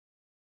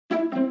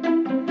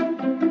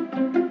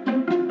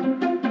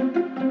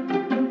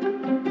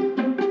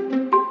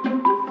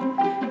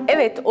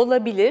Evet,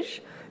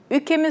 olabilir.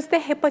 Ülkemizde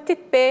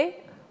hepatit B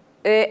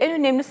en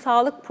önemli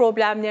sağlık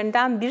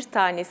problemlerinden bir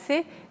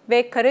tanesi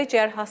ve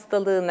karaciğer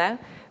hastalığına,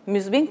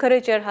 müzmin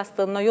karaciğer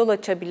hastalığına yol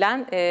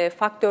açabilen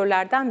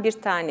faktörlerden bir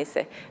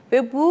tanesi.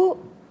 Ve bu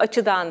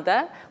açıdan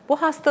da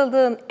bu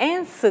hastalığın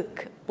en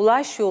sık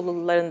bulaş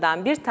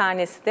yollarından bir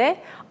tanesi de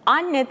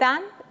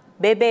anneden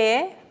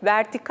bebeğe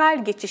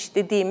vertikal geçiş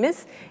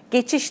dediğimiz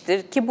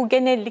geçiştir ki bu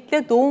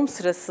genellikle doğum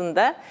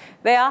sırasında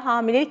veya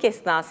hamilelik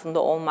esnasında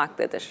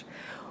olmaktadır.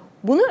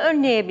 Bunu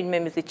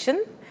önleyebilmemiz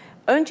için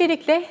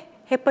öncelikle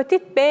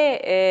hepatit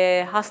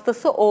B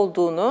hastası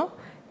olduğunu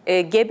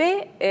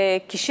gebe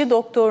kişi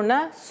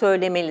doktoruna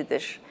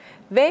söylemelidir.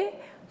 Ve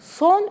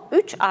son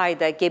 3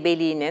 ayda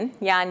gebeliğinin,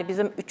 yani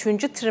bizim 3.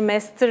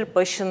 trimester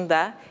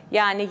başında,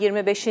 yani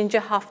 25.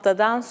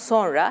 haftadan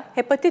sonra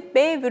hepatit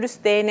B virüs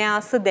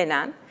DNA'sı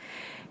denen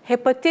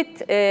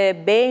hepatit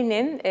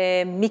B'nin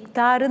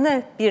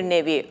miktarını bir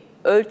nevi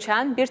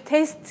ölçen bir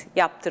test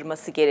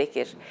yaptırması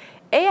gerekir.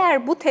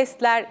 Eğer bu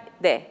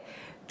testlerde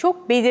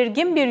çok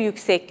belirgin bir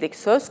yükseklik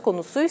söz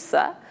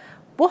konusuysa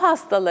bu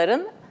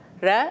hastaların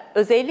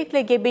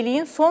özellikle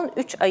gebeliğin son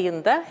 3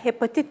 ayında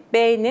hepatit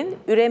B'nin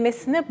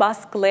üremesini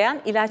baskılayan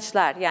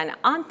ilaçlar, yani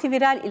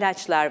antiviral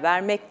ilaçlar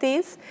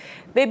vermekteyiz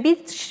ve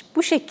biz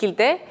bu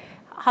şekilde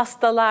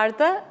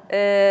hastalarda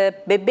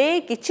bebeğe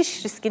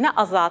geçiş riskini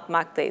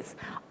azaltmaktayız.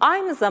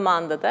 Aynı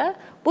zamanda da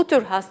bu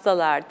tür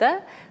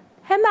hastalarda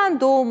hemen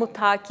doğumu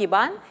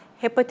takiben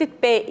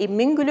hepatit B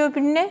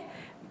immünoglobulini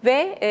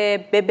ve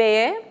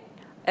bebeğe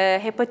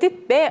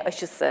hepatit B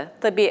aşısı,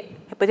 tabii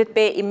hepatit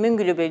B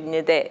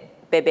immünoglobulini de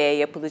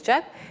bebeğe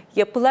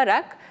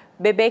yapılarak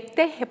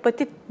bebekte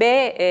hepatit B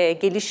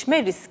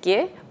gelişme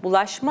riski,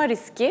 bulaşma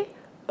riski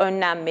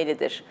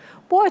önlenmelidir.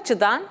 Bu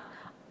açıdan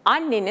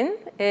annenin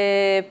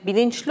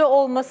bilinçli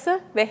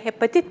olması ve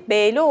hepatit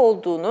B'li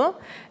olduğunu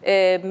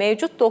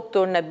mevcut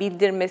doktoruna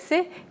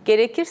bildirmesi,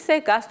 gerekirse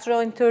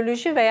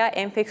gastroenteroloji veya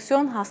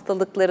enfeksiyon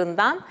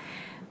hastalıklarından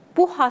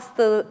bu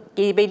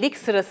gebelik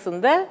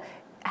sırasında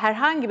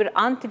herhangi bir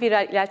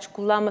antiviral ilaç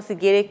kullanması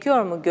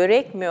gerekiyor mu,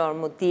 gerekmiyor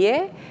mu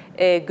diye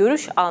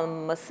görüş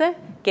alınması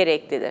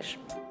gereklidir.